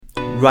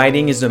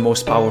Writing is the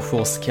most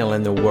powerful skill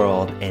in the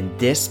world, and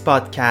this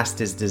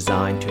podcast is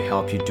designed to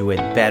help you do it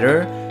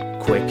better,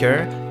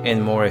 quicker,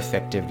 and more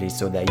effectively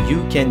so that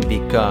you can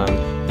become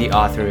the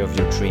author of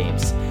your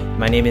dreams.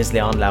 My name is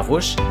Leon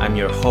Larouche. I'm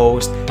your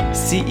host,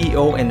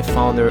 CEO, and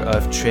founder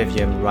of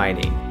Trivium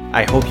Writing.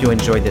 I hope you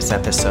enjoyed this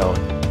episode.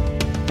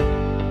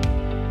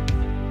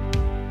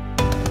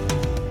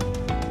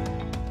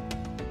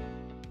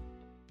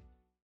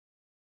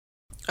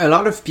 A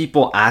lot of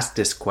people ask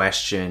this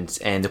question,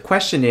 and the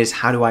question is,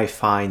 how do I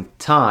find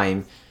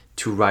time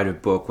to write a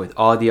book with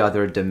all the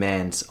other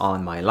demands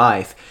on my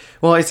life?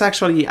 Well, it's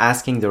actually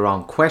asking the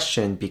wrong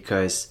question,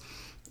 because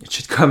it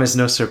should come as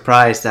no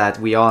surprise that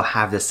we all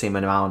have the same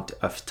amount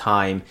of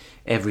time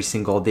every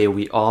single day.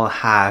 We all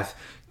have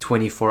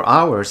 24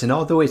 hours. And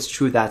although it's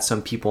true that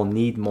some people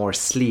need more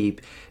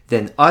sleep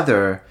than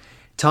other,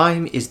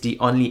 time is the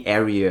only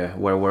area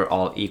where we're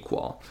all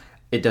equal.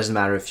 It doesn't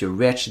matter if you're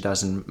rich, it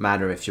doesn't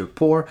matter if you're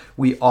poor.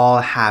 We all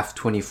have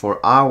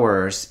 24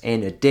 hours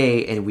in a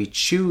day, and we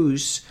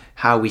choose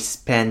how we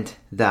spend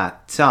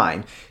that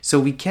time.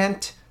 So we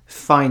can't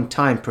find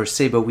time per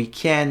se, but we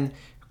can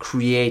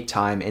create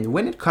time. And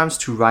when it comes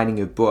to writing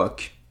a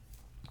book,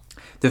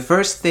 the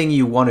first thing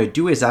you want to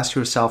do is ask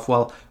yourself,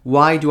 well,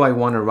 why do I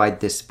want to write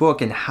this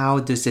book, and how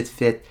does it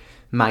fit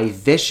my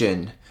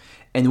vision?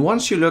 And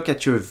once you look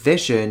at your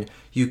vision,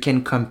 you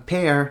can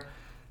compare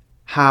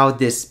how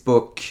this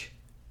book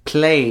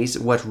plays,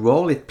 what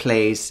role it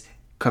plays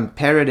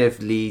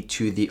comparatively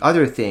to the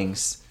other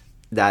things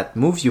that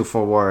move you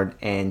forward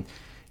and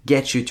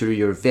get you to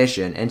your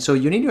vision. And so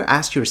you need to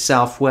ask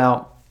yourself,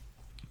 well,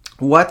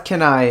 where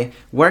can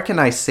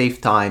I save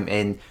time,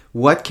 and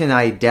what can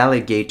I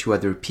delegate to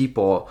other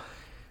people?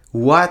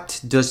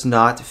 What does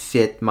not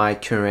fit my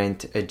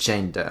current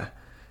agenda?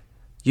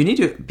 You need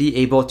to be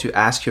able to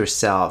ask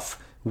yourself,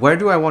 where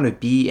do I want to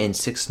be in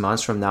 6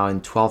 months from now,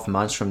 in 12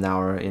 months from now,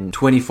 or in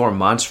 24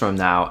 months from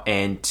now?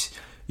 And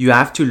you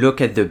have to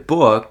look at the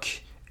book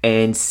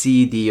and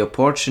see the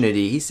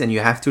opportunities, and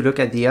you have to look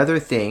at the other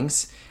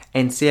things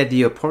and see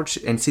the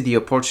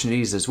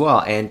opportunities as well.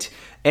 And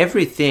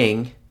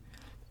everything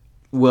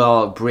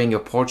will bring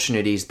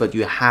opportunities, but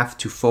you have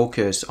to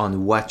focus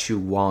on what you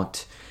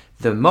want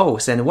the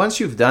most. And once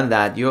you've done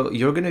that,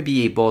 you're going to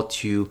be able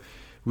to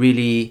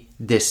really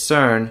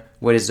discern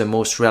what is the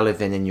most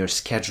relevant in your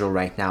schedule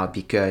right now,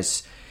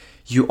 because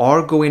you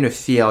are going to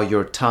fill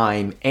your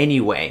time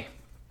anyway.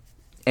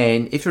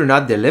 And if you're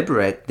not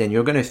deliberate, then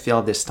you're going to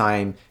fill this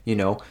time,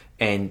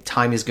 and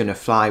time is going to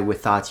fly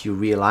without you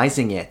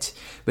realizing it.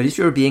 But if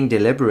you're being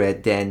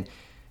deliberate, then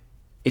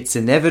it's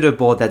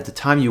inevitable that the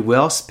time you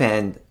will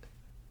spend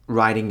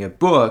writing a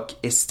book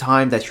is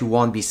time that you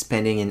won't be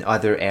spending in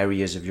other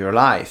areas of your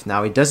life.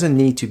 Now, it doesn't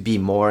need to be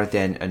more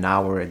than an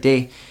hour a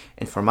day.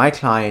 And for my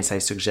clients, I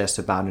suggest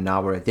about an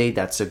hour a day.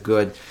 That's a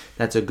good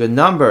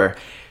number.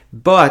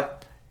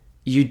 But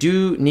you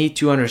do need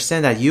to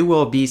understand that you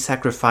will be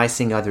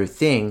sacrificing other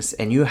things,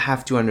 and you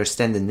have to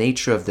understand the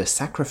nature of the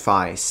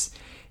sacrifice.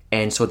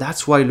 And so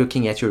that's why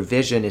looking at your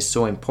vision is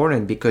so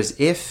important, because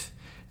if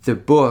the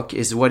book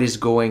is what is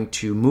going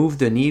to move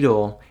the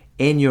needle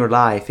in your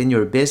life, in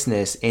your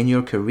business, in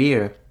your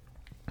career,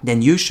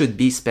 then you should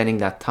be spending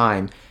that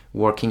time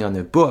working on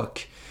a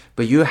book.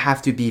 But you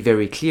have to be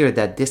very clear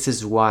that this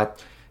is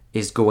what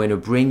is going to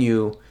bring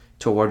you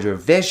toward your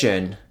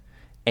vision.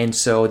 And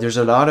so there's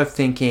a lot of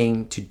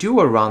thinking to do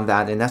around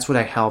that. And that's what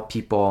I help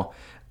people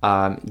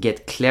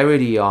get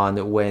clarity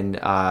on when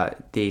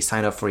they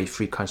sign up for a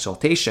free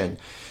consultation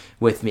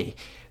with me.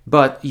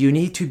 But you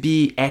need to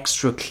be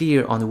extra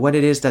clear on what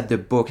it is that the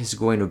book is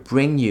going to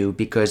bring you,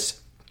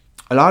 because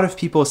a lot of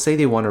people say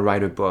they want to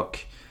write a book.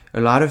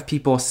 A lot of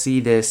people see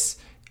this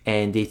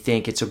and they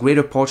think it's a great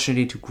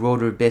opportunity to grow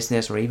their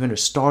business or even to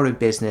start a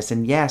business.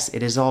 And yes,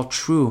 it is all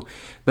true.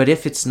 But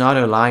if it's not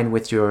aligned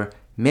with your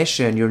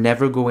mission, you're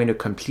never going to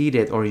complete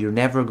it, or you're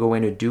never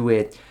going to do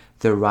it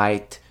the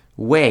right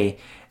way.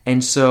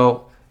 And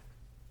so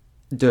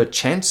the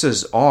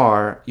chances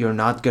are you're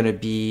not going to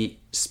be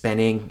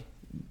spending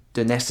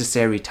the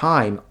necessary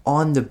time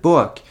on the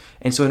book.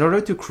 And so in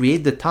order to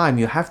create the time,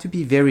 you have to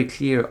be very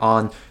clear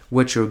on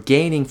what you're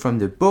gaining from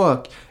the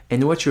book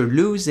and what you're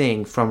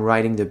losing from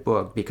writing the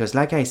book. Because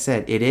like I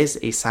said, it is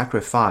a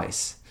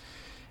sacrifice.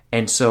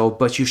 And so,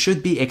 but you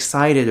should be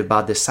excited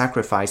about the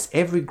sacrifice.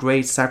 Every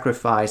great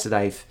sacrifice that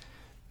I've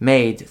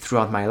made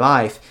throughout my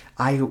life,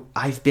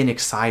 I've been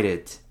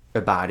excited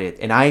about it.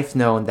 And I've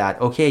known that,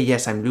 okay,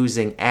 yes, I'm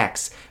losing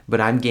X, but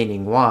I'm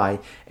gaining Y,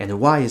 and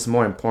Y is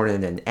more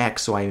important than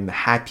X. So I'm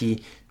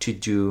happy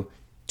to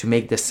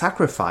make the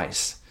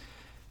sacrifice,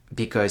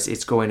 because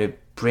it's going to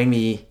bring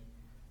me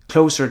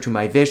closer to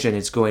my vision.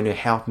 It's going to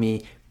help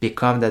me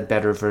become that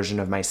better version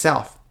of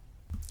myself.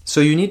 So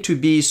you need to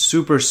be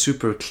super,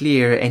 super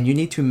clear, and you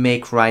need to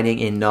make writing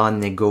a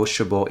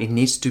non-negotiable. It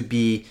needs to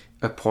be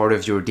a part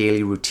of your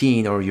daily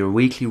routine or your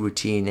weekly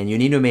routine, and you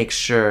need to make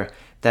sure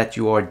that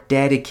you are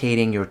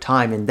dedicating your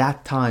time, and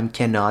that time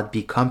cannot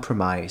be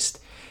compromised.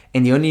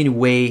 And the only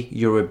way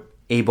you're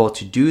able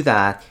to do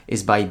that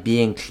is by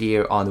being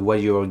clear on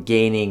what you're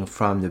gaining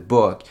from the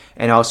book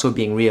and also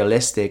being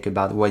realistic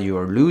about what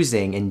you're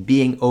losing and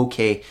being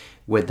okay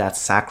with that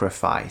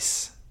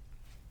sacrifice.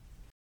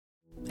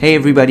 Hey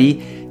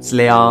everybody, it's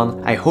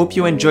Leon. I hope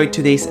you enjoyed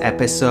today's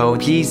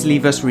episode. Please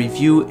leave us a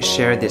review,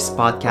 share this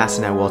podcast,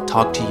 and I will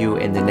talk to you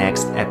in the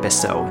next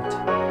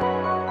episode.